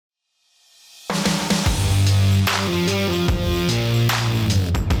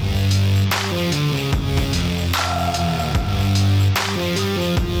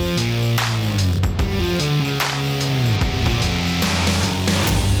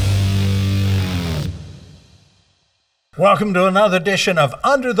Welcome to another edition of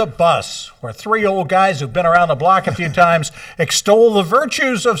Under the Bus, where three old guys who've been around the block a few times extol the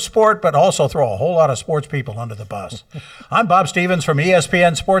virtues of sport, but also throw a whole lot of sports people under the bus. I'm Bob Stevens from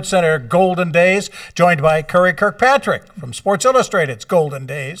ESPN Sports Center Golden Days, joined by Curry Kirkpatrick from Sports Illustrated's Golden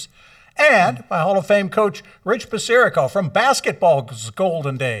Days, and by Hall of Fame coach Rich Basirico from basketball's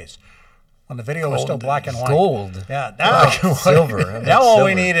Golden Days. When the video was still black and white. Gold. Yeah, now, silver. Now all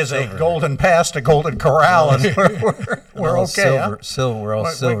we need is a golden pass to Golden Corral, and we're okay. Silver, huh? silver. We're all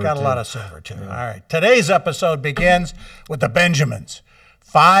silver. We've got a lot of silver, too. All right. Today's episode begins with the Benjamins.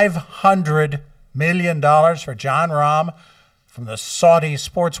 $500 million for John Rahm from the Saudi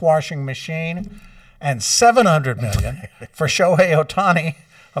sports washing machine, and $700 million for Shohei Ohtani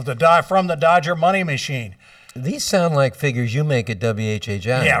from the Dodger money machine. These sound like figures you make at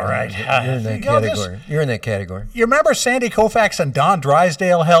WHHI. Yeah, right. You're in that category. You're in that category. You remember Sandy Koufax and Don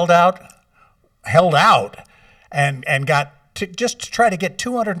Drysdale held out, and got just to try to get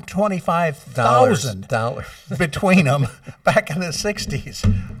 $225,000 between them back in the '60s.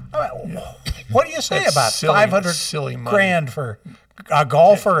 What do you say about $500 for a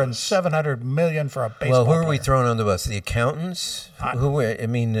golfer and $700 million for a baseball Well, who are we player? throwing on the bus? The accountants? People What do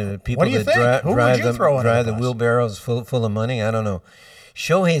you that think? drive the wheelbarrows full of money? I don't know.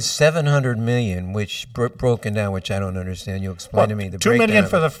 Shohei's $700 million, which broken down, which I don't understand. You'll explain to me the $2 million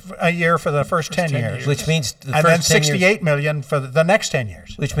breakdown for a year for the first 10 years, which means the and first then 10 years, $68 million for the next 10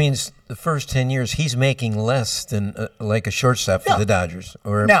 years. which means the first 10 years he's making less than like a shortstop for the Dodgers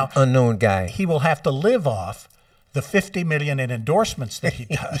or an unknown guy. He will have to live off the $50 million in endorsements that he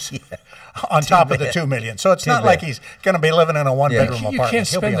does on top of the $2 million. So it's not like he's going to be living in a one-bedroom apartment. You can't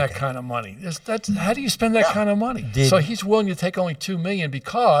spend that kind of money. How do you spend that kind of money? So he's willing to take only $2 million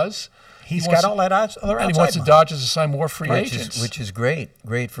because he's got all that other outside and he wants the money. Dodgers to sign more free agents. Which is great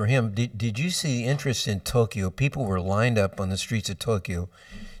for him. Did you see the interest in Tokyo? People were lined up on the streets of Tokyo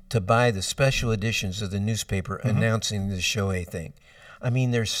to buy the special editions of the newspaper announcing the Shohei thing. I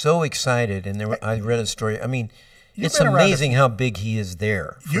mean, they're so excited. And I read a story. I mean, it's amazing how big he is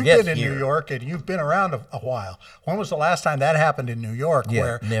there. You've been in New York, and you've been around a while. When was the last time that happened in New York,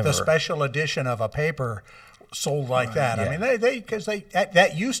 where the special edition of a paper sold like that? I mean, because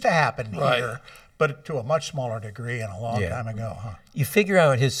that used to happen here, but to a much smaller degree and a long time ago. Huh? You figure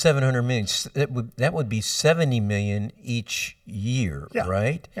out his $700 million. That would be $70 million each year,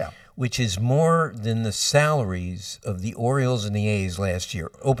 right? Yeah. Which is more than the salaries of the Orioles and the A's last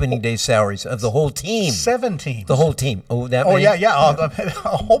year. Opening day salaries of the whole team. 7 teams. The whole team. Oh, that. Oh, many? Yeah. A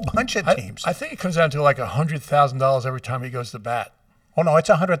whole bunch of teams. I think it comes down to like $100,000 every time he goes to bat. Oh no, it's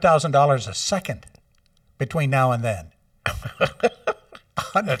 $100,000 a second between now and then.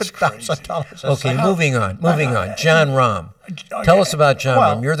 $100,000. Okay, moving on. John Rahm. Tell us about John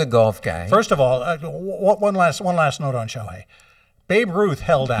Rahm. You're the golf guy. First of all, one last note on Shohei. Babe Ruth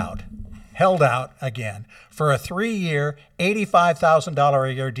held out again for a 3-year, $85,000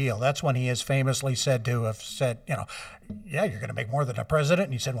 a year deal. That's when he is famously said to have said, you're going to make more than a president.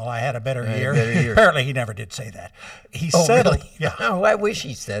 And he said, well, I had a better year. Apparently, he never did say that. He said, really? Yeah. Oh, I wish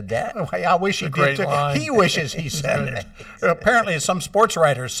he said that. I wish he did too. He wishes he said it. Apparently, some sports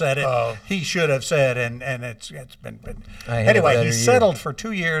writers said it. He should have said, and it's been. Anyway, he settled for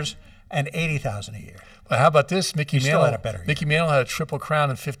 2 years and $80,000 a year. But how about this? Mickey Mantle had a better year. Mickey Mantle had a triple crown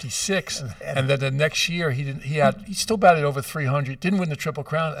in '56, and then the next year he still batted over 300. Didn't win the triple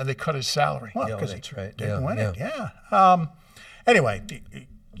crown, and they cut his salary. Well, because that's right. Didn't win it. Anyway,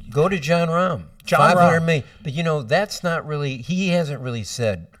 go to John Rahm. $500 million. But that's not really. He hasn't really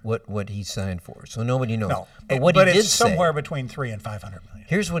said what he signed for, so nobody knows. No, but he did it's say, somewhere between $300 and $500 million.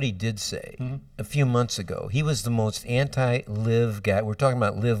 Here's what he did say a few months ago. He was the most anti-live guy. We're talking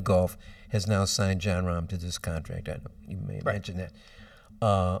about live golf. Has now signed John Rahm to this contract. I know you may have mentioned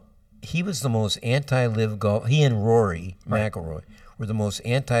that. He was the most anti-live golf. He and Rory McIlroy were the most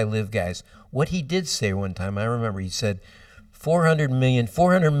anti-live guys. What he did say one time, I remember, he said, $400 million,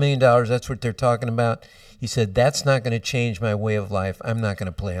 that's what they're talking about. He said, that's not going to change my way of life. I'm not going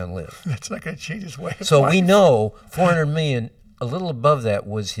to play on live. That's not going to change his way of life. So we know $400 million, a little above that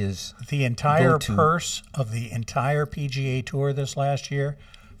was his The entire go-to. purse of the entire PGA Tour this last year,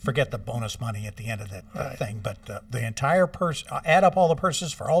 forget the bonus money at the end of that thing, but the entire purse, add up all the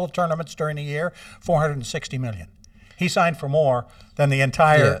purses for all the tournaments during the year, $460 million. He signed for more than the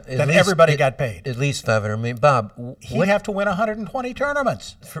entire, than everybody got paid. At least $500 million. Bob, He'd have to win 120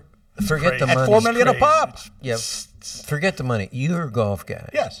 tournaments. Forget the money. At $4 million a pop. Yeah, forget the money. You're a golf guy.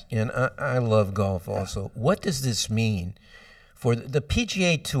 Yes. And I love golf also. Yeah. What does this mean for the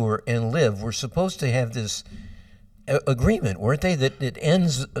PGA Tour and LIV? We're supposed to have this agreement, weren't they? That it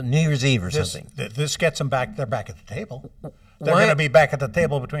ends New Year's Eve or something. This gets them back. They're back at the table. They're Why- going to be back at the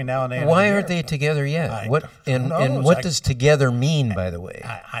table between now and the end of Why the aren't year. they together yet? Who And knows? what does together mean, by the way?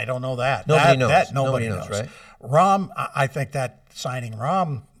 I don't know that. Nobody knows. That Nobody nobody knows, right? Rahm, I think that signing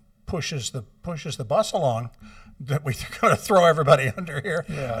Rahm pushes the bus along. That we're going to throw everybody under here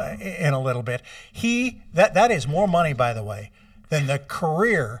in a little bit. That is more money, by the way, than the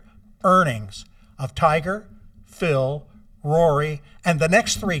career earnings of Tiger, Phil, Rory, and the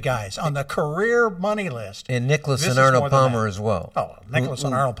next three guys on the career money list. And Nicholas This and is Arnold more than Palmer that. as well. Oh, Nicholas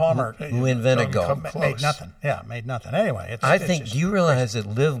and Arnold Palmer Who invented golf. Come made close. nothing. Yeah, made nothing. Anyway, I think. Do you realize that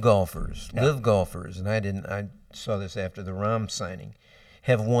live golfers, and I saw this after the Rahm signing,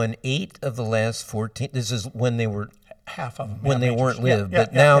 have won 8 of the last 14. This is when they were half of them when they majors. weren't live,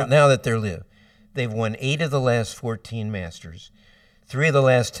 but now that they're live, they've won 8 of the last 14 Masters, 3 of the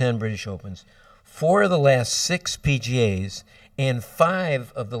last 10 British Opens, 4 of the last 6 PGAs, and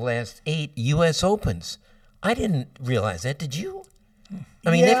 5 of the last 8 U.S. Opens. I didn't realize that. Did you? I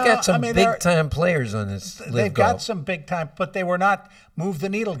mean, they've got some big-time players on this live They've golf. got some big time, but they were not move the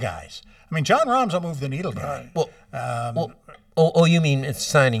needle guys. I mean, John Rahm's a move the needle guy. Well, you mean it's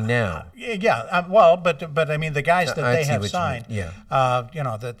signing now? Yeah, but I mean the guys that I they see have what you signed. mean, yeah.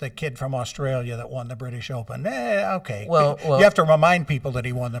 The kid from Australia that won the British Open. Okay. Well, you have to remind people that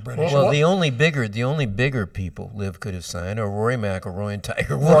he won the British Well, Open. the only bigger people Liv could have signed are Rory McIlroy and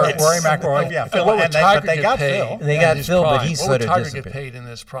Tiger Rory Woods. McIlroy, yeah, Phil, What would and Tiger but they get got paid Phil. And they in got his Phil, but prime? he What sort would of Tiger disappeared. get paid in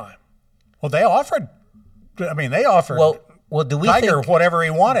his prime? Well, they offered. I mean, they offered. Well, do we Tiger think? whatever he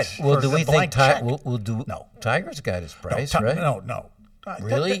wanted. Well, for do the we think blank check. No, Tiger's got his price, Ti- right? No.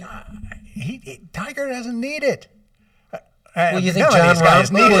 Really? Tiger doesn't need it. Well, you think None of John these guys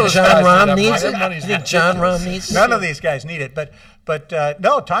Rahm? need Well, it. John Rahm That needs it. money's You think John Rahm needs it? None of these guys need it, but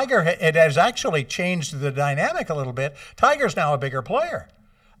no, Tiger. It has actually changed the dynamic a little bit. Tiger's now a bigger player.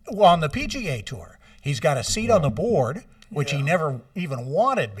 Well, on the PGA Tour, he's got a seat on the board, which he never even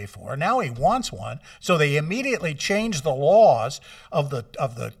wanted before. Now he wants one, so they immediately changed the laws of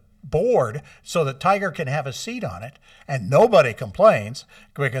the board so that Tiger can have a seat on it, and nobody complains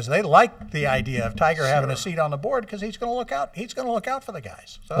because they like the idea of Tiger having a seat on the board because he's going to look out. He's going to look out for the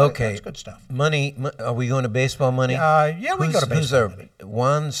guys. So Okay, that's good stuff. Money. Are we going to baseball money? Yeah, we go to Who's baseball our money.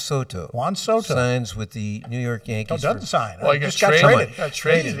 Juan Soto? Juan Soto. Signs with the New York No, Yankees. doesn't sign. Well, he Just got got traded. traded. Got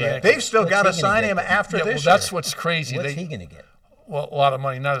traded, yeah. They've still What's got to he gonna sign get him then? after Yeah, well, this that's year. what's crazy. What's he going to get? Well, a lot of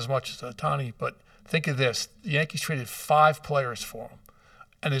money, not as much as Ohtani, but think of this. The Yankees traded 5 players for him.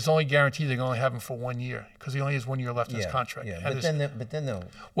 And there's only guaranteed they're going to have him for 1 year because he only has 1 year left in his contract. Yeah, And but then they'll.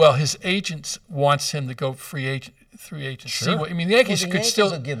 well, his agents wants him to go free agent. Sure. I mean, the Yankees Well, the could Yankees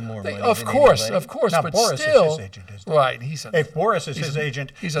still will give more money Of than course, anybody. Now, but Boris is still, his agent, isn't he? right? He's a, If Boris is his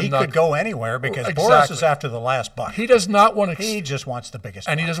agent, he's a he nut. could go anywhere because Exactly. Boris is after the last buck. he does not want to. He just wants the biggest.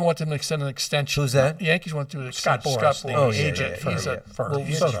 And he buck. doesn't want them to extend an extension. Who's that? The Yankees want to Scott extend Boras, Scott the Boras. agent for- He's a for well,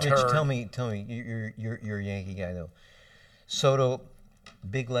 he's a Soto. Rich, turd. tell me, you're a Yankee guy though. Soto,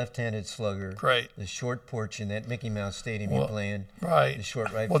 big left-handed slugger. Great. The short porch in that Mickey Mouse Stadium you're playing. Right. The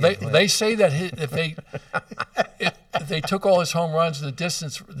short right. Well, field they say that if they took all his home runs in the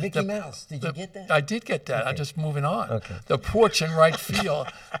distance. Mickey Mouse. Did you get that? I did get that. I'm just moving on. Okay. The porch in right field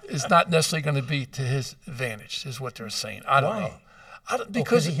is not necessarily going to be to his advantage, is what they're saying. I don't Why? know. Because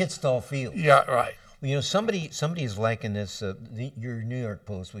Because he hits Stall Field. yeah, right. Well, you know, somebody is liking this. Your New York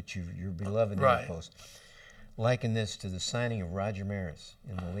Post, which your beloved New Right. York Post, liken this to the signing of Roger Maris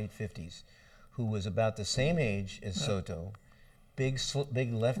in the late '50s, who was about the same age as Soto, big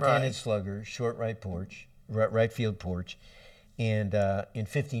left-handed Right. slugger, short right field porch, and in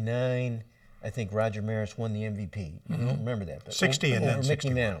 '59, I think Roger Maris won the MVP. You don't remember that, but 60 and over then Mickey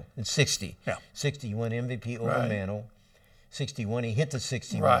 61. Mantle in '60. Yeah. '60 he won MVP over Right. Mantle. 61 he hit the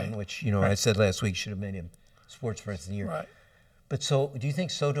 61, Right. which I said last week should have made him Sports Person of the Year. Right. But so, do you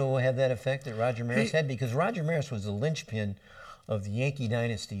think Soto will have that effect that Roger Maris had? Because Roger Maris was the linchpin of the Yankee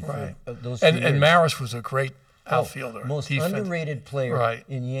dynasty Right. for those 3 years. And Maris was a great outfielder. Most defense. underrated player Right.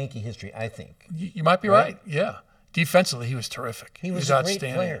 in Yankee history, I think. You might be right. Yeah. Defensively, he was terrific. He was a great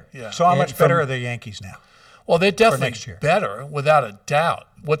outstanding. player. Yeah. So how And much from- better are the Yankees now? Well, they're definitely next year. better, without a doubt.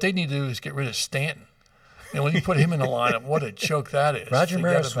 What they need to do is get rid of Stanton. And when you put him in the lineup, what a joke that is. Roger Forget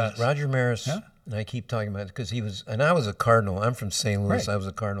Maris, about it. and I keep talking about it because and I was a Cardinal. I'm from St. Louis. Right. I was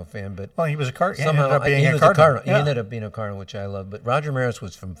a Cardinal fan, but Well, he was a Cardinal. somehow ended up being he a was Cardinal. He ended up being a Cardinal, which I love. But Roger Maris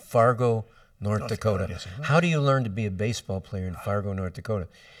was from Fargo, North Dakota. yes, he was. How do you learn to be a baseball player in Fargo, North Dakota?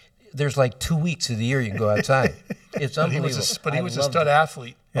 There's like 2 weeks of the year you can go outside. It's But he unbelievable. was a I loved stud it.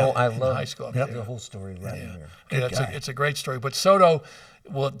 athlete. Oh, I in love high school. the whole story of Roger Maris. Yeah, guy. it's a great story. But Soto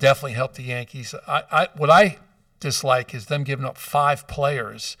will definitely help the Yankees. dislike is them giving up 5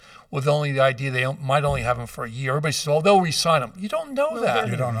 players with only the idea they might only have them for a year. Everybody says, "Oh, they'll re-sign them." You don't know that.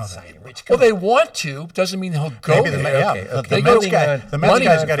 You don't know that. Well, they want to. Doesn't mean he'll go Maybe there. the Mets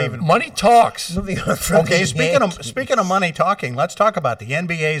guy's got even. Money talks. Moving on from Okay, the speaking of money talking, let's talk about the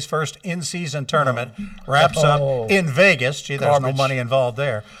NBA's first in-season tournament wraps up in Vegas. Gee, there's no Garbage. money involved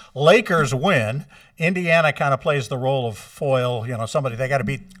there. Lakers win. Indiana kind of plays the role of foil. You know, somebody they got to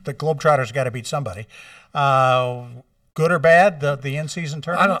beat. The Globetrotters got to beat somebody. Good or bad, the in-season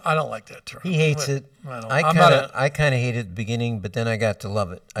tournament? I don't like that term. He hates it. I kind of hated it at the beginning, but then I got to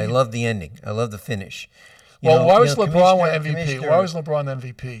love it. I love the ending. I love the finish. Why was LeBron Commissioner- MVP? Why was LeBron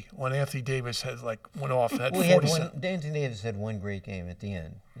MVP when Anthony Davis went off? Had Well, 40 Anthony Davis had one great game at the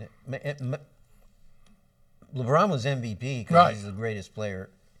end. LeBron was MVP because he's the greatest player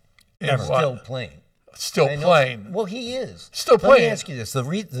Ever. still playing. Still I know- playing. Well, he is. Still Let playing. me ask you this.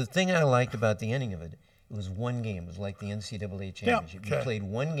 The thing I liked about the ending of it, it was one game. It was like the NCAA championship. You okay. played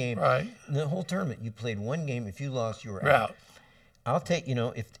one game. Right. In the whole tournament, you played one game. If you lost, you were You're out. out. I'll take,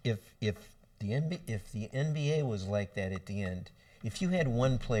 if the NBA was like that at the end, if you had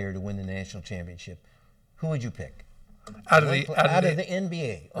one player to win the national championship, who would you pick? Out of One the pla- out out of of the, the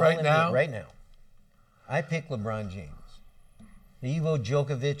NBA. all Right NBA, now? Right now. I pick LeBron James. Ivo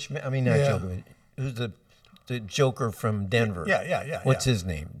Djokovic. I mean, not Yeah. Djokovic. Who's the Joker from Denver? Yeah. What's his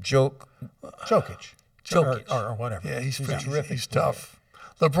name? Jokic. Jokic. Or whatever. yeah, he's a terrific he's tough.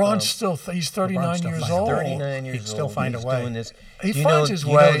 LeBron's still he's 39 still years finds old. 39 years He'd still old. find a He's way. doing this. He Do you finds know, his do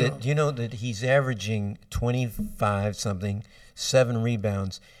you way. Know that, do you know that he's averaging 25 something, 7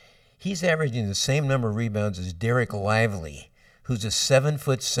 rebounds. He's averaging the same number of rebounds as Derek Lively, who's a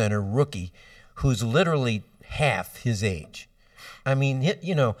 7-foot center rookie, who's literally half his age. I mean, do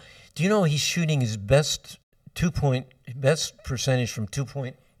you know he's shooting his best percentage from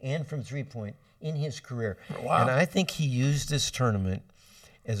 2-point and from 3-point in his career. Wow. And I think he used this tournament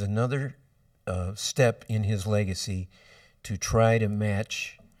as another step in his legacy to try to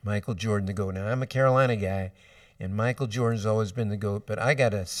match Michael Jordan the GOAT. Now, I'm a Carolina guy, and Michael Jordan's always been the GOAT, but I got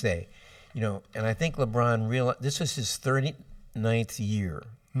to say, and I think LeBron realized this was his 39th year,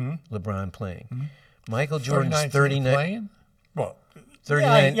 LeBron playing. Michael Jordan's 39. playing. Well,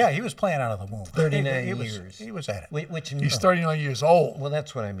 39 yeah, he was playing out of the womb. 39 he years. He was at it. Which He's 39 years old. Well,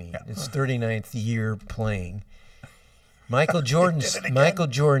 that's what I mean. It's 39th year playing. Michael Jordan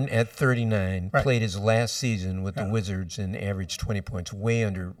at 39 played his last season with the Wizards and averaged 20 points, way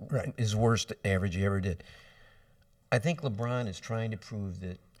under his worst average he ever did. I think LeBron is trying to prove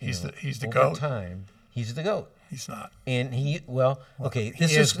that He's the over GOAT. time he's the GOAT. He's not. And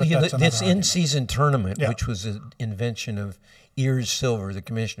this is, but that's another this argument. in-season tournament, Yeah. which was an invention of Ears Silver, the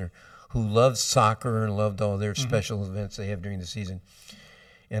commissioner, who loved soccer and loved all their special events they have during the season.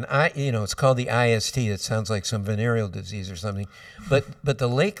 And it's called the IST. It sounds like some venereal disease or something. But the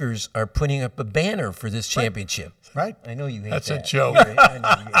Lakers are putting up a banner for this championship. Right. I know you hate That's that. a joke. I know you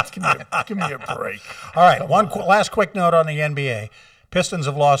hate that. Give me a break. All right, last quick note on the NBA. Pistons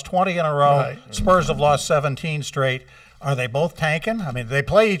have lost 20 in a row. Right. Spurs have lost 17 straight. Are they both tanking? I mean, they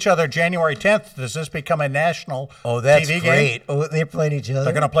play each other January 10th. Does this become a national Oh, that's TV great. game? Oh, they're playing each other.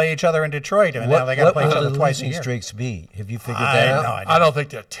 They're going to play each other in Detroit. I mean, now they got to play each what other will the twice a losing year. streaks be? Have you figured I that have out? no idea. I don't think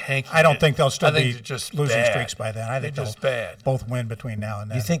they're tanking. I don't think they'll still I think be they're just losing bad. streaks by then. I think They're just they'll bad. both win between now and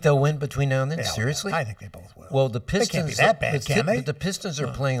then. You think they'll win between now and then? Yeah, Seriously? I think they both will. Well, the Pistons can't be that bad, can they? But the Pistons are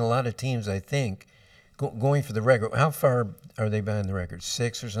playing a lot of teams. I think going for the record. How far are they behind the record?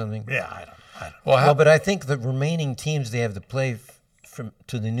 6 or something? Yeah, I don't. Well, but I think the remaining teams they have to play from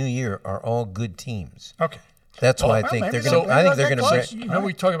to the new year are all good teams. Okay. That's why I well, think maybe they're they'll- going to. I think they're they'll going get to. close. You know,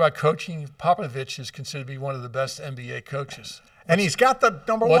 we talk about coaching. Popovich is considered to be one of the best NBA coaches. And he's got the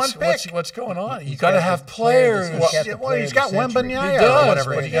number one pick. What's going on? You He's got to got have the player players. of the- Well, he's got the well, he's got player of the Wembanyama century. He or does,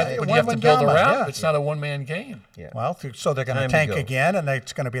 whatever. but you have to Wembanyama, build around. yeah. It's not a one-man game. Yeah. Well, so they're going to Time to tank go. again, and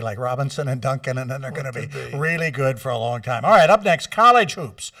it's going to be like Robinson and Duncan, and then they're going to be could be. really good for a long time. All right, up next, college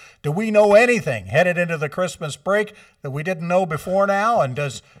hoops. Do we know anything headed into the Christmas break that we didn't know before now, and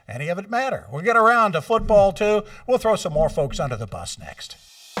does any of it matter? We'll get around to football, too. We'll throw some more folks under the bus next.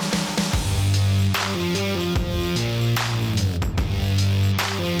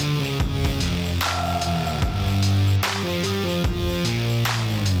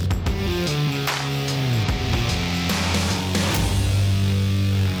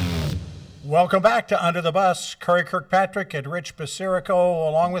 Welcome back to Under the Bus. Curry Kirkpatrick and Rich Basirico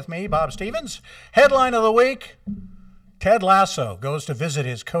along with me, Bob Stevens. Headline of the week, Ted Lasso goes to visit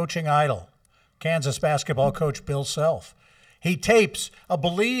his coaching idol, Kansas basketball coach Bill Self. He tapes a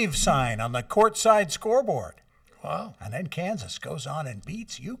Believe sign on the courtside scoreboard. Wow. And then Kansas goes on and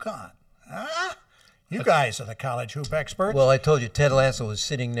beats UConn. Ah, You guys are the college hoop experts. Well, I told you, Ted Lasso was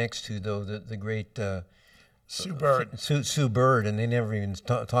sitting next to, though, the great Sue Bird. Sue Bird, and they never even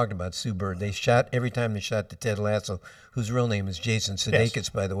talked about Sue Bird. They shot, every time they shot the Ted Lasso, whose real name is Jason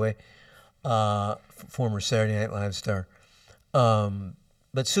Sudeikis, by the way, former Saturday Night Live star.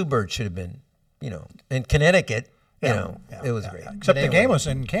 But Sue Bird should have been, in Connecticut, it was great. Except the game was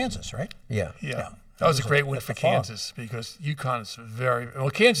in Kansas, right? Yeah. That was a great win for Kansas because UConn is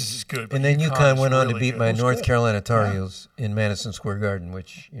Kansas is good. But And then UConn went on to beat my North North Carolina Tar Heels in Madison Square Garden,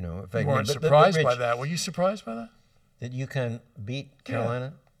 which, in fact, You weren't surprised by that. Were you surprised by that? That UConn beat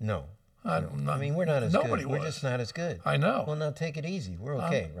Carolina? No. I mean, we're not as nobody good. We're just not as good. I know. Well, now take it easy. We're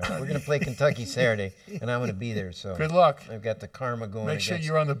okay, right? We're going to play Kentucky Saturday, and I'm going to be there. So Good luck. I've got the karma going. Make sure against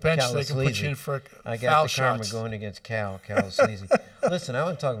you're on the bench Cal so they can put you in for I foul got the shots. karma going against Cal Sleazy. Listen, I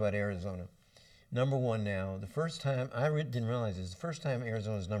want to talk about Arizona. Number one now. The first time, didn't realize this, the first time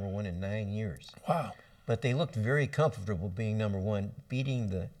Arizona's number one in 9 years. Wow. But they looked very comfortable being number one, beating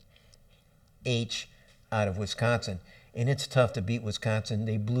the H out of Wisconsin. And it's tough to beat Wisconsin.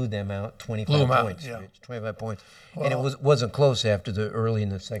 They blew them out 25 points. Yeah. Rich, 25 points. And it wasn't close after the early in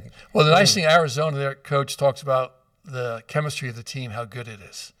the second. Well, the nice thing, Arizona, their coach talks about the chemistry of the team, how good it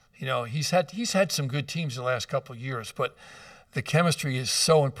is. He's had some good teams the last couple of years, but the chemistry is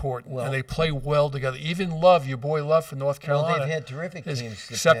so important, and they play well together. Even Love, your boy Love from North Carolina, they've had terrific has teams.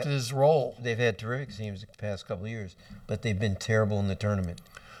 accepted his role. They've had terrific teams the past couple of years, but they've been terrible in the tournament.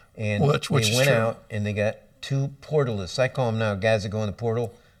 And Which they is went true. out and they got two portalists. I call them now guys that go in the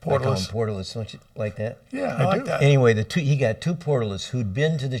portal. I call them Portalists. portalists. Don't you like that? Yeah, I like that. Anyway, he got two portalists who'd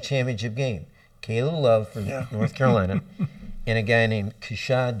been to the championship game. Caleb Love from North Carolina and a guy named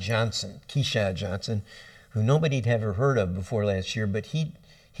Keyshawn Johnson, who nobody'd ever heard of before last year, but he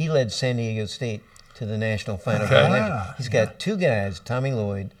led San Diego State to the national final. He's got two guys, Tommy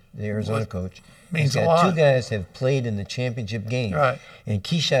Lloyd, the Arizona coach. Means He's got a lot. two guys have played in the championship game. Right. And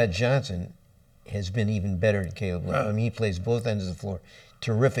Keyshawn Johnson has been even better than Caleb Love. Right. I mean, he plays both ends of the floor.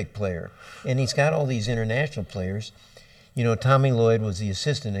 Terrific player. And he's got all these international players. Tommy Lloyd was the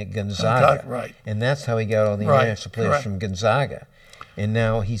assistant at Gonzaga. Right. And that's how he got all the Right. international players Correct. from Gonzaga. And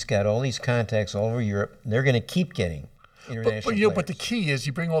now he's got all these contacts all over Europe. They're going to keep getting international players. But the key is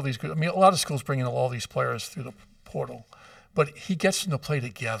you bring all these good. I mean, a lot of schools bring in all these players through the portal, but he gets them to play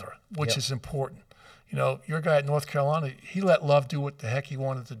together, which is important. Your guy at North Carolina, he let Love do what the heck he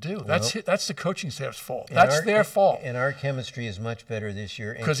wanted to do. That's the coaching staff's fault. That's their fault. And our chemistry is much better this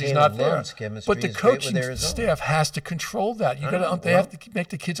year. Because he's Caleb not there. Love's chemistry But the is great with coaching Arizona. staff has to control that. They have to make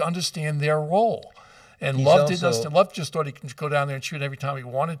the kids understand their role. And Love didn't understand. Love just thought he could go down there and shoot every time he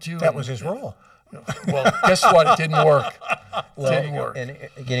wanted to. That was his role. Well, guess what? It didn't work. Didn't work. And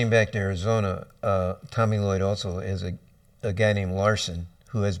getting back to Arizona, Tommy Lloyd also has a guy named Larson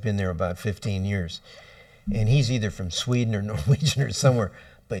who has been there about 15 years. And he's either from Sweden or Norwegian or somewhere,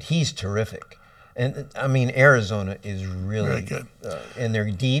 but he's terrific. And I mean, Arizona is really good. And they're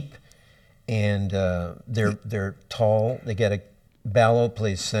deep, and they're tall. They got a Ballo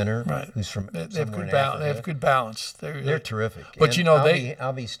plays center, Right. who's from They have somewhere good in balance. They Africa. have good balance. They're terrific. But And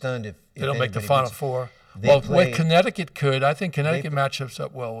I'll be stunned if they don't make the anybody Final beats- Four. They Well, play- what Connecticut could, I think Connecticut matchups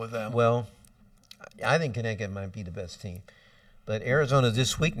up well with them. Well, I think Connecticut might be the best team. But Arizona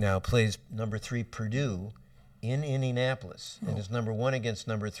this week now plays number 3 Purdue in Indianapolis, and is number 1 against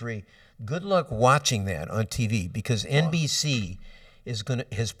number 3. Good luck watching that on TV because NBC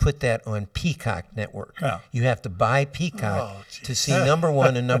has put that on Peacock Network. Yeah. You have to buy Peacock to see number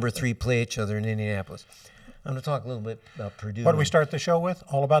 1 and number 3 play each other in Indianapolis. I'm going to talk a little bit about Purdue. What do we start the show with?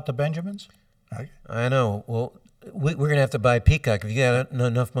 All about the Benjamins? I know. Well, we're going to have to buy Peacock. Have you got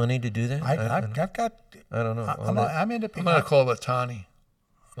enough money to do that? I've got. I don't know. I'm into. I'm going to call Otani.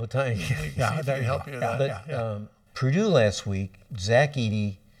 Yeah, there you help go. you with Yeah, that. yeah. Purdue last week, Zach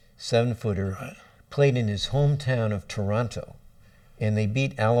Edey, 7-footer, played in his hometown of Toronto, and they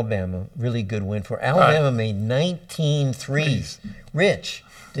beat Alabama. Really good win for Alabama. Made 19 threes. Rich,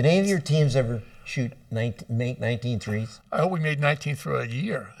 did any of your teams ever make 19 threes? I hope we made 19 through a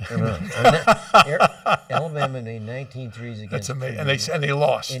year. Alabama made 19 threes against That's amazing. Purdue. And they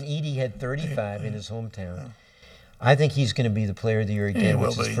lost. And Edey had 35 in his hometown. I think he's going to be the player of the year again,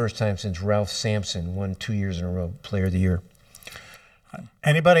 which is the first time since Ralph Sampson won 2 years in a row, player of the year.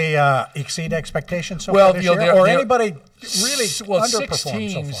 Anybody exceed expectations so Well, far this you know, year? they're- Or they're- anybody really Well,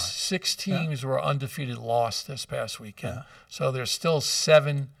 underperformed so far? six teams were undefeated lost this past weekend. So there's still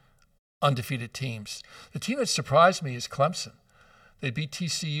 7 undefeated teams. The team that surprised me is Clemson. They beat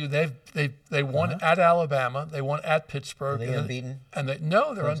TCU. They won at Alabama. They won at Pittsburgh. Are they unbeaten? And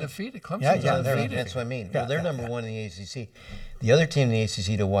they're undefeated. Clemson's undefeated. That's what I mean. Well, they're number one in the ACC. The other team in the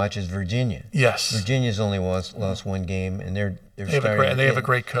ACC to watch is Virginia. Yes. Virginia's only lost one game, and they have a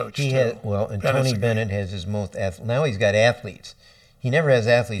great coach. And Tony Bennett has his most now he's got athletes. He never has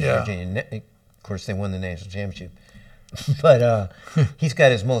athletes in Virginia. Of course, they won the national championship. But he's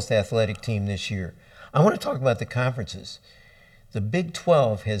got his most athletic team this year. I want to talk about the conferences. The Big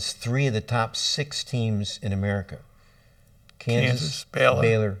 12 has 3 of the top 6 teams in America. Kansas,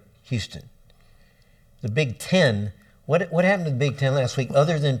 Baylor, Houston. The Big 10, what happened to the Big 10 last week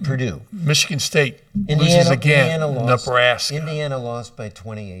other than Purdue? Michigan State loses again. Nebraska. Indiana lost by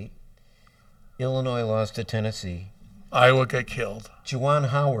 28. Illinois lost to Tennessee. Iowa got killed. Juwan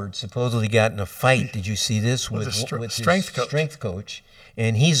Howard supposedly got in a fight. Did you see this with his strength coach?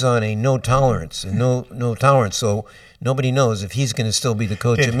 And he's on a no tolerance. So nobody knows if he's going to still be the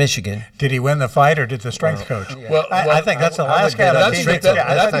coach of Michigan. Did he win the fight, or did the strength coach? Yeah. Well, I think that's the last guy. I think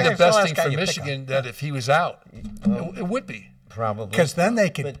the best thing for Michigan that if he was out, it would be. Probably. Because then they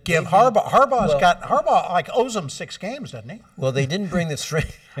could give Harbaugh. Harbaugh owes him 6 games, doesn't he? Well, they didn't bring the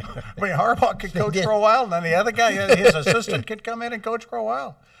strength. I mean, Harbaugh could coach for a while, and then the other guy, his assistant, could come in and coach for a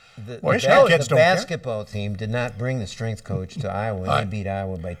while. The basketball team did not bring the strength coach to Iowa. They beat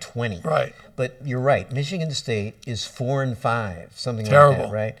Iowa by 20. Right. But you're right. Michigan State is 4-5, something terrible.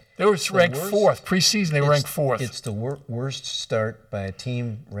 Like that, right? They were ranked 4th. Preseason, they were ranked 4th. It's the worst start by a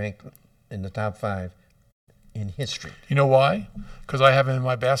team ranked in the top 5 in history. You know why? Because I have him in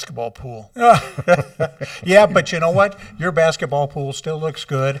my basketball pool. Yeah, but you know what? Your basketball pool still looks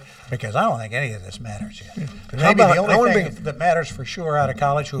good because I don't think any of this matters yet. Maybe the only thing that matters for sure out of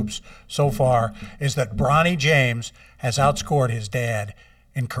college hoops so far is that Bronny James has outscored his dad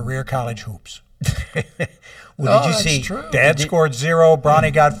in career college hoops. Well, did you see? True. Dad scored 0.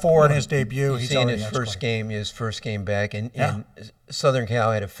 Bronny got 4 in his debut. He's in his first game back, and Southern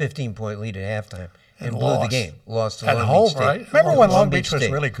Cal had a 15-point lead at halftime. And blew the game. Lost to Long Beach State. Right? Remember when Long Beach was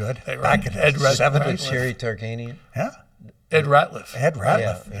really good? Back in the 70s? Terry Tarkanian. Yeah. Ed Ratliff.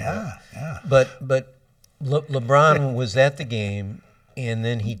 Yeah. But LeBron was at the game, and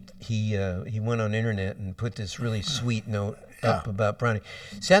then he went on internet and put this really sweet note up about Bronny.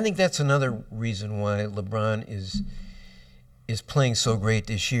 See, I think that's another reason why LeBron is playing so great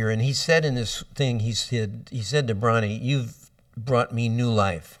this year. And he said in this thing, he said to Bronny, "You've brought me new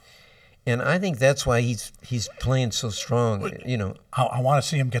life." And I think that's why he's playing so strong. You know, I want to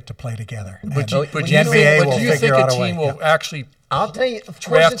see him get to play together. But do you think a team will actually? I'll tell you,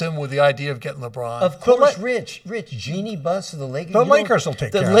 draft him with the idea of getting LeBron. Of course, Rich, Jeannie Buss of the Lakers. The Lakers will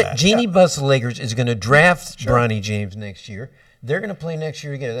take care of that. Jeannie Buss of the Lakers is going to draft Bronny James next year. They're going to play next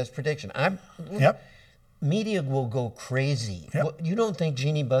year together. That's prediction. Media will go crazy. Yep. You don't think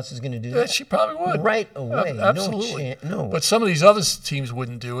Jeannie Buss is going to do that? She probably would. Right away. Absolutely. No. But some of these other teams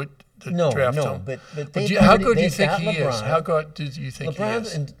wouldn't do it. Draft him. But how good do you think he LeBron. is? How good do you think he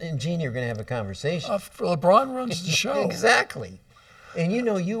is? LeBron and Jeannie are going to have a conversation. LeBron runs the show. Exactly. And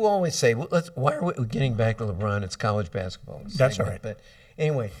you always say, well, why are we getting back to LeBron? It's college basketball. That's all right. But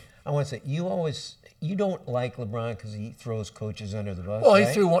anyway, I want to say, you don't like LeBron because he throws coaches under the bus. Well, right?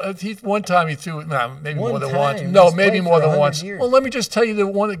 he threw one time. He threw maybe one more than time. once. No, maybe more than once. Years. Well, let me just tell you the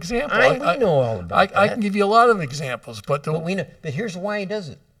one example. We know all about that. I can give you a lot of examples, but we know. But here's why he does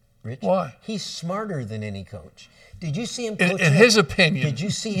it, Rich. Why? He's smarter than any coach. Did you see him coach? In his opinion. Did you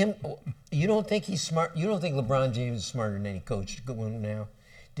see him? You don't think he's smart? You don't think LeBron James is smarter than any coach now?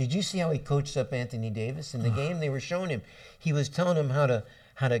 Did you see how he coached up Anthony Davis in the game? They were showing him. He was telling him how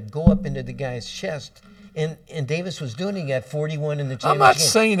to go up into the guy's chest. And Davis was doing it. He got 41 in the championship. I'm not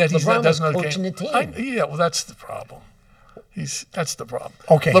saying that he's LeBron doesn't was coaching the team. Well, that's the problem. That's the problem.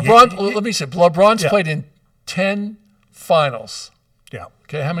 Okay. LeBron. Let me say, LeBron's played in 10 finals. Yeah.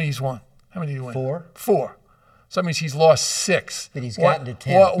 Okay. How many he's won? How many did he win? 4. 4. So that means he's lost 6. But he's gotten to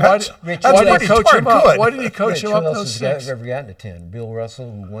 10. Why did he coach him up? Why did he coach him up those 6? Who ever gotten to 10? Bill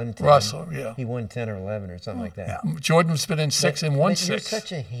Russell, who won 10. Russell, yeah. He won 10 or 11 or something like that. Yeah. Jordan's been in 6 and won 6. You're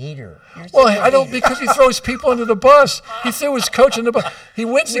such a hater. Because he throws people under the bus. He threw his coach under the bus. He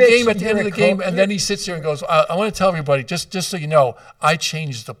wins the game at the end of the game, and then he sits there and goes, I want to tell everybody, just so you know, I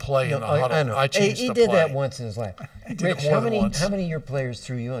changed the play in the huddle. I know. I changed the play. He did that once in his life. Rich, how many of your players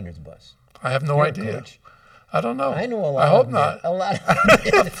threw you under the bus? I have no idea. Coach. I don't know. I know a lot. I hope not. A lot.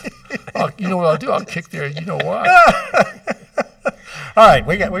 You know what I'll do? I'll kick there. You know why? All right,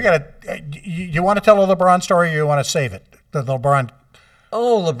 we got. You want to tell a LeBron story, or you want to save it? The LeBron.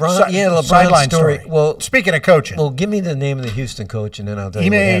 Oh, LeBron. LeBron sideline story. Well, speaking of coaching. Well, give me the name of the Houston coach, and then I'll tell you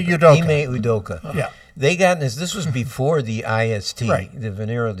Ime what happened. Udoka. Ime Udoka. Yeah. they got in this. This was before the IST, Right. the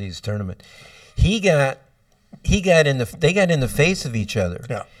Venerabilities tournament. They got in the face of each other.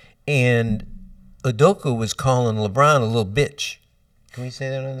 Yeah. And Udoka was calling LeBron a little bitch. Can we say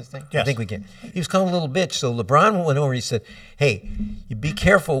that on this thing? Yes. I think we can. He was calling a little bitch. So LeBron went over and he said, hey, you be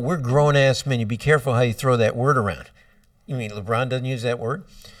careful. We're grown-ass men. You be careful how you throw that word around. You mean LeBron doesn't use that word?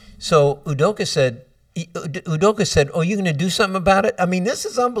 So Udoka said, oh, you're going to do something about it? I mean, this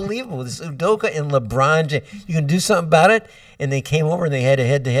is unbelievable. This Udoka and LeBron James. You going to do something about it? And they came over and they had a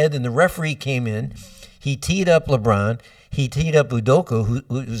head-to-head, and the referee came in. He teed up LeBron. He teed up Udoka, who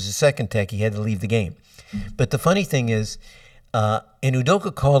was the second tech. He had to leave the game. But the funny thing is, and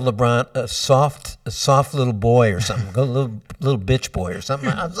Udoka called LeBron a soft little boy or something, a little bitch boy or something.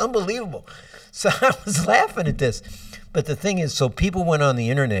 It was unbelievable. So I was laughing at this. But the thing is, so people went on the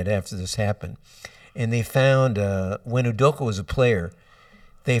internet after this happened, and they found, when Udoka was a player,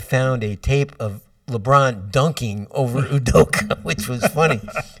 they found a tape of LeBron dunking over Udoka, which was funny.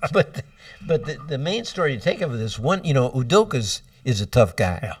 But the main story to take of this, Udoka is a tough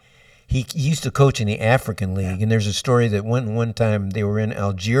guy. Yeah. He used to coach in the African League, and there's a story that one time they were in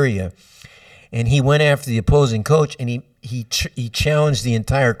Algeria, and he went after the opposing coach, and he challenged the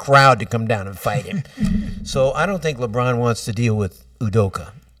entire crowd to come down and fight him. So I don't think LeBron wants to deal with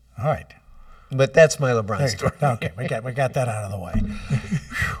Udoka. All right. But that's my LeBron There you story. go. Okay, we got that out of the way.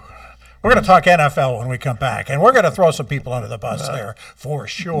 We're going to talk NFL when we come back, and we're going to throw some people under the bus there for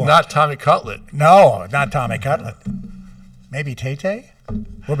sure. Not Tommy Cutlet. No, not Tommy Cutlet. Maybe Tay-Tay?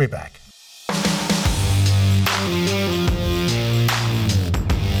 We'll be back.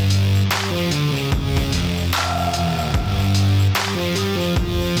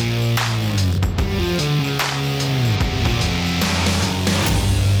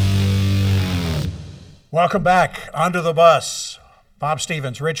 Welcome back. Under the Bus. Bob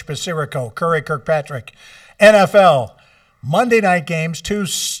Stevens, Rich Basirico, Curry Kirkpatrick, NFL. Monday night games, two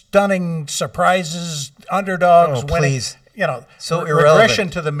stunning surprises, underdogs winning. Please. So regression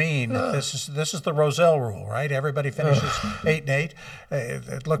irrelevant. to the mean. This is the Roselle rule, right? Everybody finishes 8-8.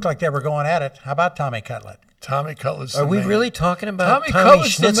 It looked like they were going at it. How about Tommy Cutlet? Tommy Cutlet's Are the we man. really talking about Tommy Tommy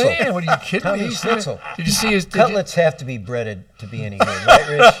Cutlet's Schnitzel? the man. What are you kidding Tommy me? Schnitzel. Did you see his Cutlets have to be breaded to be any good, right,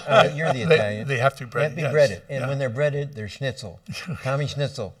 Rich? You're the Italian. They have to be They have breaded. to be yes. breaded. And Yeah. when they're breaded, they're schnitzel. Tommy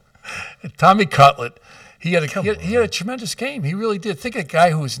Schnitzel. Tommy Cutlet, he had a tremendous game. He really did. Think of a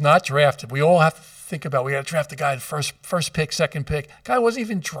guy who was not drafted. We all have to think about, we got to draft the guy first pick, second pick. Guy wasn't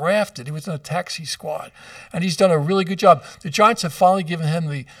even drafted. He was in a taxi squad. And he's done a really good job. The Giants have finally given him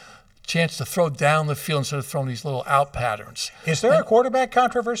the chance to throw down the field instead of throwing these little out patterns. Is there a quarterback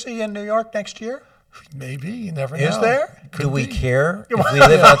controversy in New York next year? Maybe. You never know. Is there? Do we care if we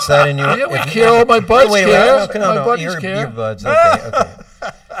live outside in New York? Yeah, we care. All my buds care. My buddies your care. buds. Okay.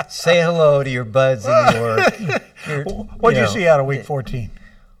 Say hello to your buds in New York. What did you see out of Week 14?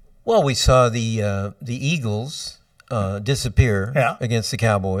 Well, we saw the Eagles disappear against the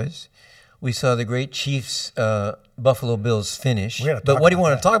Cowboys. We saw the great Chiefs Buffalo Bills finish. But what do you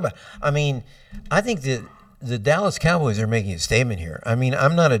want to talk about? I mean, I think the Dallas Cowboys are making a statement here. I mean,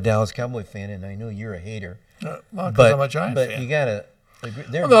 I'm not a Dallas Cowboy fan, and I know you're a hater. Well, because I'm a Giant fan. But you got to.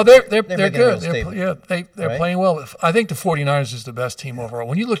 They're they're making a good. real They're statement, right? playing well. I think the 49ers is the best team overall.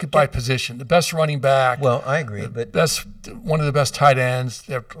 When you look at by position, the best running back. Well, I agree, but one of the best tight ends.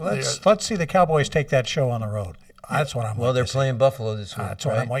 Let's see the Cowboys take that show on the road. That's what I'm. Well, they're playing Buffalo this week. That's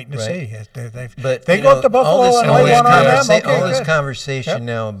what I'm waiting to see. But they go up to Buffalo and lay one on them. Okay, all this good. conversation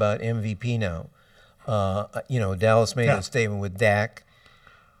now about MVP now. Dallas made a statement with Dak,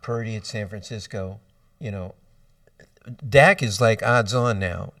 Purdy at San Francisco. Dak is like odds on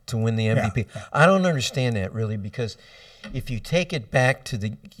now to win the MVP. Yeah. I don't understand that really, because if you take it back to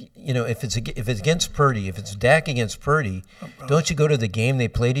the, if it's against Purdy, if it's Dak against Purdy, don't you go to the game they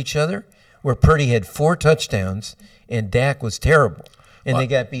played each other where Purdy had 4 touchdowns and Dak was terrible, and they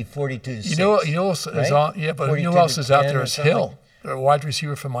got beat 42-6. You know who else is on? Yeah, but you know who else is out there is Hill, the wide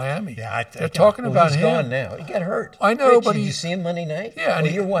receiver from Miami. Yeah, they're talking about he's him. Gone now. He got hurt. I know, Rich, but did you see him Monday night? Yeah, and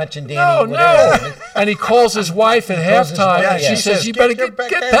you're watching Danny. No. And he calls his wife at halftime, and she says, "You better get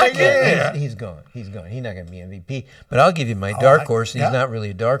back in there." He's gone. He's not going to be MVP. But I'll give you my dark horse, and he's not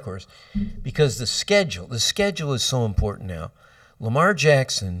really a dark horse, because the schedule is so important now. Lamar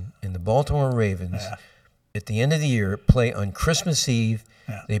Jackson and the Baltimore Ravens at the end of the year play on Christmas Eve.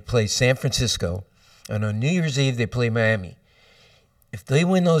 They play San Francisco, and on New Year's Eve they play Miami. If they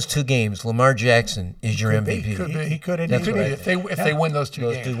win those 2 games, Lamar Jackson is your MVP. Could be. He could That's indeed right. be. If they win those two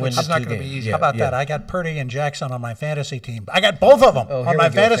Those games, two which win is the not 2 going to be games. easy. Yeah. How about that? I got Purdy and Jackson on my fantasy team. I got both of them Oh, on here my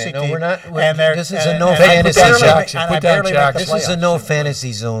we go, fantasy no, team. we're not. And This is a no and fantasy I barely zone. make- and I Put down barely make the Jackson. This is a playoffs. no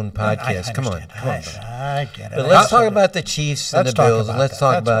fantasy zone I podcast. Come on, understand. come on. I get it. But let's talk about the Chiefs and Let's the talk Bills, and about let's that.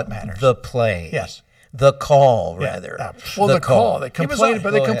 talk That's what about matters. the play. Yes. The call, rather. yeah. Well, the call. They He was complained, on-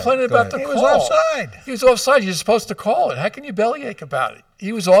 but they Go ahead, complained go about the ahead. call. He was offside. He was offside. You're supposed to call it. How can you bellyache about it?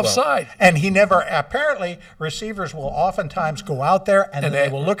 He was offside. And he never, apparently, receivers will oftentimes go out there and then they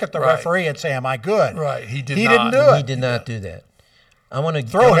will look at the right. referee and say, am I good? Right. He did He not. didn't do He it. did not do that. I want to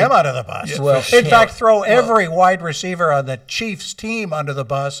Throw him under the bus. Yeah, Well, for In sure. fact, throw every wide receiver on the Chiefs team under the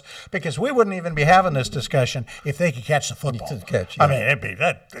bus because we wouldn't even be having this discussion if they could catch the football. could catch, I yeah. mean, it'd be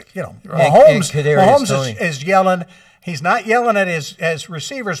that, And Mahomes, Kadarius Toney. is yelling. He's not yelling at his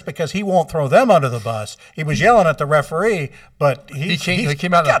receivers because he won't throw them under the bus. He was yelling at the referee, but He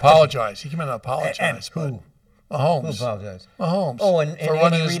came out and apologized. He came out and apologized. who? Mahomes. Who apologized? Mahomes. Oh, and for running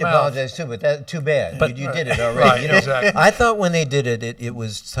Andy his Reid mouth. apologized too, but that too bad. But you did it already. Right, you know, exactly. I thought when they did it, it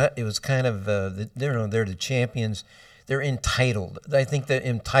was kind of they're the champions. They're entitled. I think the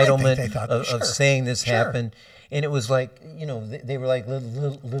entitlement they thought, of sure, saying this sure. happened, and it was like they were like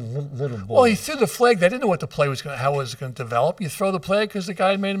little boys. Well, he threw the flag. They didn't know what the play was how it was going to develop. You throw the flag because the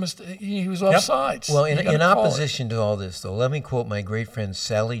guy made a mistake. He was offsides. Well, You in gotta call it. opposition to all this, though, let me quote my great friend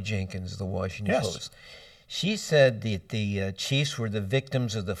Sally Jenkins of the Washington Yes. Post. She said that the Chiefs were the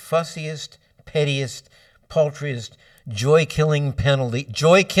victims of the fussiest, pettiest, paltriest, joy-killing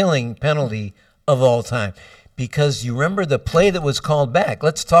penalty of all time. Because you remember the play that was called back.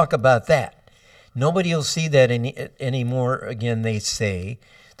 Let's talk about that. Nobody will see that anymore. Again, they say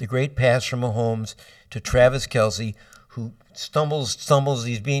the great pass from Mahomes to Travis Kelce, who stumbles.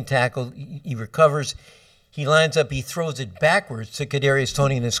 He's being tackled. He recovers. He lines up. He throws it backwards to Kadarius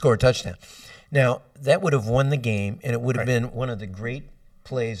Toney and they score a touchdown. Now that would have won the game, and it would have been one of the great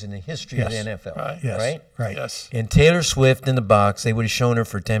plays in the history of the Yes. NFL. Right. Yes. Right. Right. Yes. And Taylor Swift in the box, they would have shown her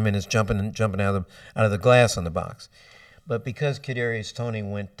for 10 minutes jumping out of the glass on the box. But because Kadarius Toney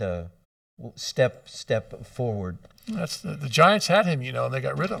went step forward, That's the Giants had him, and they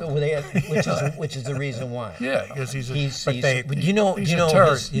got rid of him. which is the reason why. Yeah, because he's a. He's But they- he's a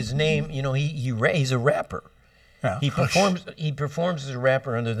turd. his name. He's a rapper. Yeah. He performs as a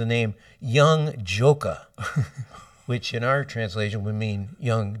rapper under the name Young Joka, which in our translation would mean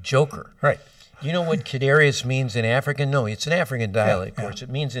Young Joker. Right. You know what Kadarius means in African? No, it's an African dialect, of course. It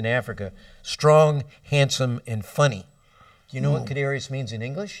means in Africa, strong, handsome, and funny. Do you know what Kadarius means in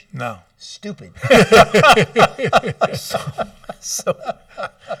English? No. Stupid.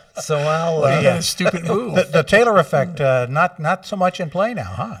 so I'll. He had a stupid move. The Taylor effect, not so much in play now,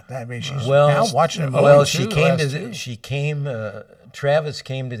 huh? I mean, she's now watching him. Well, two. she came. Travis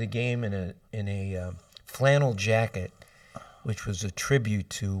came to the game in a flannel jacket, which was a tribute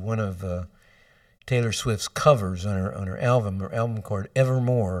to one of Taylor Swift's covers on her album called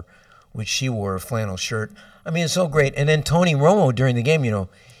Evermore, which she wore a flannel shirt. I mean, it's so great. And then Tony Romo during the game,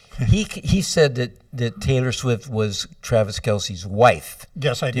 he said that Taylor Swift was Travis Kelce's wife.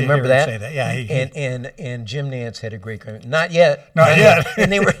 Yes, I Do you did remember hear him that? say that. Yeah, And Jim Nance had a great comment. Not yet. Not yet.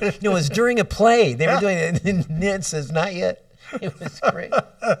 And they were. It was during a play. They were doing it. And Nance says, "Not yet." It was great.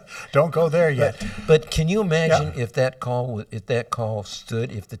 don't go there yet. But can you imagine if that call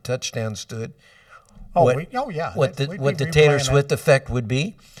stood, if the touchdown stood? Oh, yeah. We'd The be Taylor replaying Swift effect would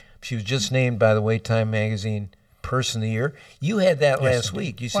be. She was just named, by the way, Time Magazine Person of the Year. You had that last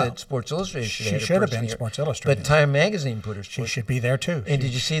week. You said Sports Illustrated she should have should have Person of been the Year. Sports Illustrated. But Time Magazine put her. She should be there too. And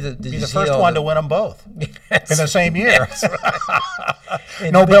did you see the? Did Be you the see first all one the- to win them both That's in the same year.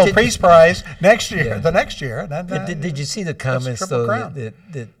 And- Nobel but Peace Prize next year. Yeah. The next year. Did you see the comments Triple though? Crown.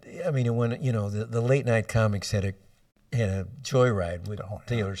 That I mean, when the late night comics had a joyride with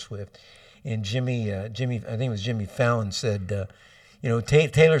Taylor Swift, and Jimmy, I think it was Jimmy Fallon said,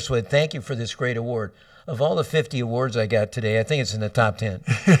 Taylor Swift, thank you for this great award. Of all the 50 awards I got today, I think it's in the top 10.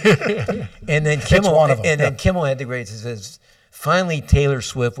 And then Kimmel, one of them, then Kimmel had the great. He says, finally, Taylor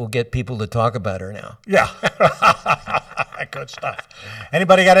Swift will get people to talk about her now. Yeah. Good stuff.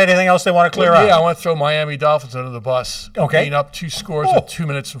 Anybody got anything else they want to clear Yeah, I up? want to throw Miami Dolphins under the bus. Okay. Being up 2 scores with 2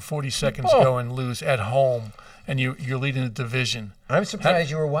 minutes and 40 seconds to go and lose at home, and you're leading the division. I'm surprised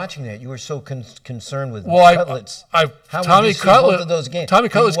you were watching that. You were so concerned with Well, Cutlets. How would Tommy you see both Cutler, of those games? Tommy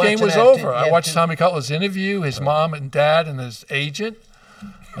Did you Cutler's watch game it was at- over. did- I yeah, watched did- Tommy Cutler's interview, his mom and dad and his agent.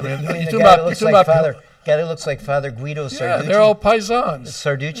 I mean, I mean, you're the talking guy about, looks you're like talking about Guy that looks like Father Guido Sarducci. Yeah, they're all paisans.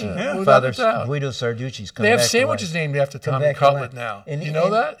 Sarducci. without Father a doubt. Guido Sarducci's come They have back to sandwiches life. named after Come Tommy back to Cutlet life. now. And- you know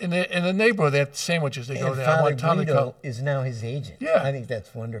and- that? In the neighborhood, they have sandwiches. They go And there. I Father want Tommy Guido Cutlet. is now his agent. Yeah. I think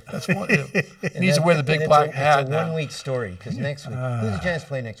that's wonderful. That's one. He And needs to wear the and big it's black a, hat It's a now. 1 week story because next week, who the Giants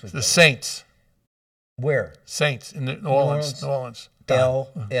play next week? The Saints. Where? Saints in New Orleans. Orleans? New Orleans.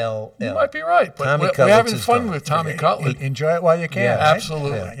 L. You might be right, but Tommy we're Cutlet's having his fun dog. with Tommy Cutlet. Enjoy it while you can. Yeah, right?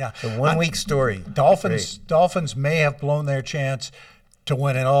 absolutely. Yeah. It's a 1 week story. Dolphins may have blown their chance to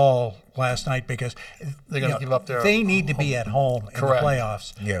win it all last night because They're gonna give up their They need to be at home in Correct. the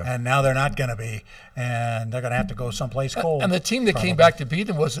playoffs, Yeah. and now they're not going to be, and they're going to have to go someplace cold. And the team that came back to beat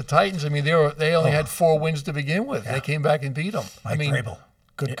them was the Titans. I mean, they only had 4 wins to begin with. They came back and beat them. Mike Vrabel,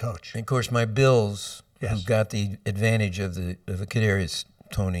 good coach. And of course, my Bills, Yes. who got the advantage of the Kadarius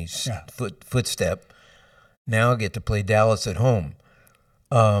Tony's Yeah. footstep, now get to play Dallas at home.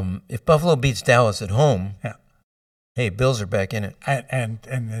 If Buffalo beats Dallas at home, Yeah. hey, Bills are back in it. And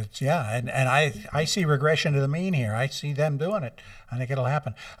it's and I see regression to the mean here. I see them doing it. I think it'll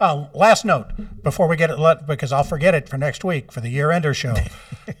happen. Last note before we get it because I'll forget it for next week for the year-ender show.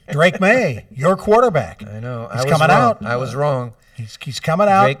 Drake May, your quarterback. I know. He's I was coming wrong. out. I was wrong. He's coming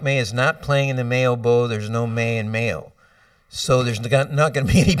out. Drake May is not playing in the Mayo Bowl. There's no May in Mayo. So there's not going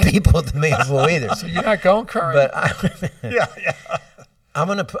to be any people at the Mayo Bowl either. So you're not going, Curry? But Yeah. I'm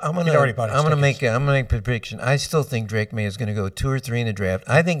gonna already bought his make a prediction. I still think Drake May is going to go 2 or 3 in the draft.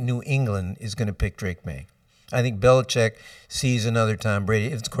 I think New England is going to pick Drake May. I think Belichick sees another Tom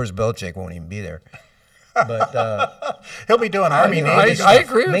Brady. Of course, Belichick won't even be there. But He'll be doing Army Navy I stuff.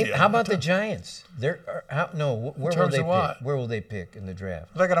 agree with you. how about the Giants? Where will terms they of pick? what? Where will they pick in the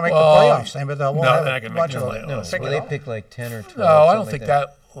draft? They're going to make Well, the playoffs. But they won't no, have they're a not gonna make bunch the of playoffs. No, pick will it they all. pick like 10 or 12? No, I don't something think like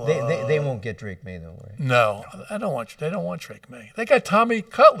that. They won't get Drake May though, right? No, they don't want Drake May. They got Tommy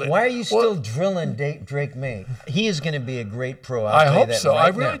Cutlet. Why are you still drilling Drake May? He is going to be a great pro. I'll I tell you hope that so. right I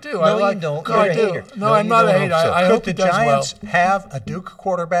really now. do. No, I like, you don't. No, You're I a do. hater. No, I'm you not a don't hater. hope so. I Could hope the he does Giants well. have a Duke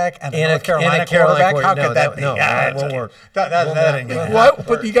quarterback and a And North Carolina Carolina quarterback? How no, could that be? no, that won't work. That ain't gonna Why? happen.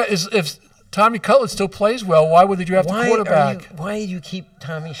 But you got if Tommy Cutlet still plays well, why would they draft a quarterback? Why do you keep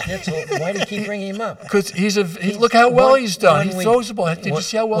Tommy Schnitzel? Why do you keep bringing him up? Because look how well he's done. He week- throws the ball. Did you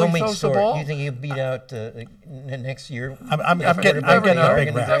see how well he throws the ball? You think he'll beat out next year? I'm getting a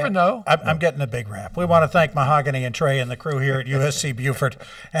big rap. Never know. I'm getting a big rap. We want to thank Mahogany and Trey and the crew here at USC Beaufort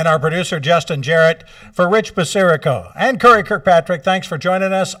and our producer, Justin Jarrett, for Rich Basirico and Curry Kirkpatrick. Thanks for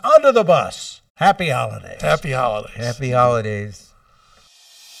joining us under the bus. Happy holidays. Happy holidays. Happy holidays.